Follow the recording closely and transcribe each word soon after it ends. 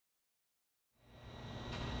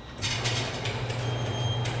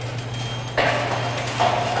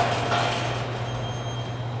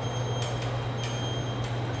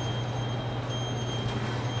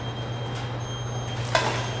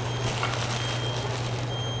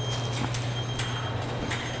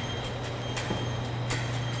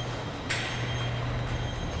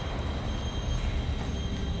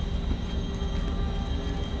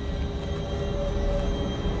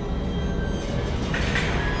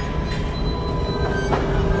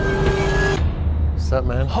What's up,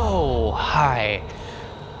 man? Oh, hi.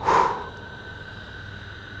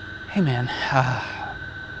 Hey, man.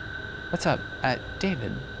 What's up?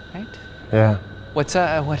 David, right? Yeah. What's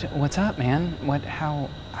up, man? How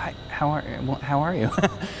are you?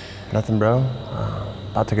 Nothing, bro.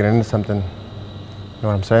 About to get into something. You know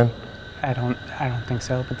what I'm saying? I don't think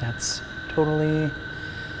so, but that's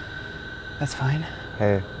fine.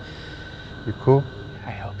 Hey, you cool?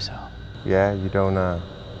 I hope so. Yeah, you don't,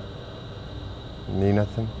 need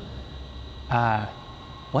nothing?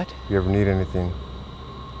 What? You ever need anything?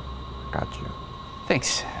 Got you.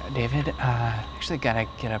 Thanks, David. Actually gotta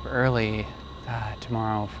get up early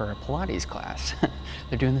tomorrow for a Pilates class.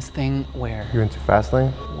 They're doing this thing where... You into fast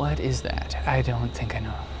lane? What is that? I don't think I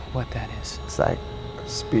know what that is. It's like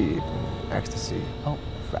speed, ecstasy. Oh.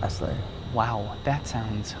 Fast lane. Wow, that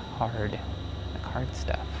sounds hard. Like hard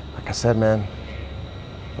stuff. Like I said, man,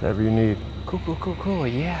 whatever you need. Cool.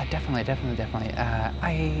 Yeah, definitely. I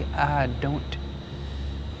don't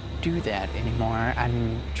do that anymore.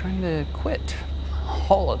 I'm trying to quit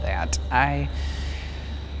all of that.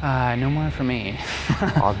 No more for me.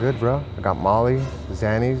 All good, bro. I got Molly,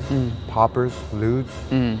 Xannies, poppers, ludes,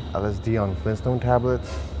 LSD on Flintstone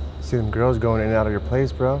tablets. See them girls going in and out of your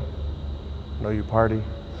place, bro. Know you party.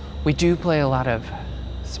 We do play a lot of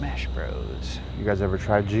Smash Bros. You guys ever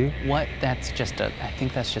tried G? What? I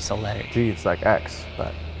think that's just a letter. G, it's like X, but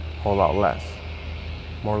a whole lot less.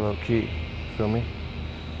 More low key. Feel me?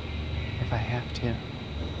 If I have to.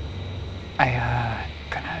 I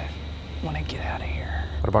kinda wanna get out of here.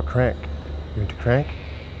 What about Crank? You into Crank?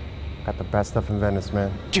 Got the best stuff in Venice,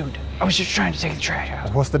 man. Dude, I was just trying to take the trash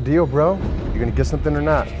out. What's the deal, bro? You gonna get something or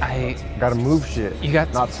not? Gotta move shit. You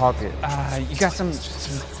got... Not talk it. You got some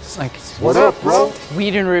like... What up, bro?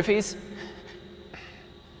 Weed and roofies?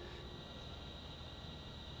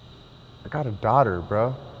 I got a daughter,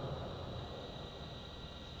 bro.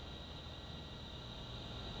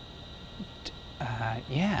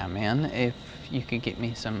 Yeah, man, if you could get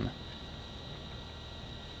me some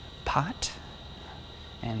pot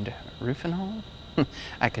and roofinol,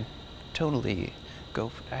 I could totally go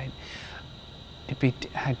for I'd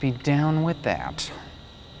be down with that.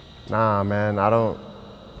 Nah, man, I don't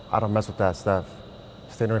mess with that stuff.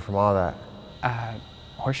 Stay away from all that.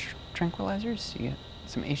 Horse tranquilizers? You get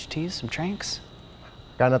some HTs, some tranks?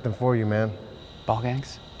 Got nothing for you, man. Ball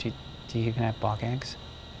gags? Do you even have ball gags?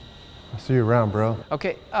 I'll see you around, bro.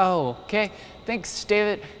 Okay. Oh, okay. Thanks,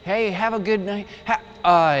 David. Hey, have a good night.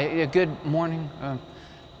 A good morning.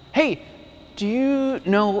 Hey, do you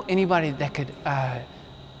know anybody that could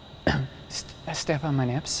step on my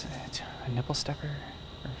nips? A nipple stepper?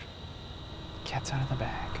 Or cat's out of the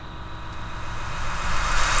bag.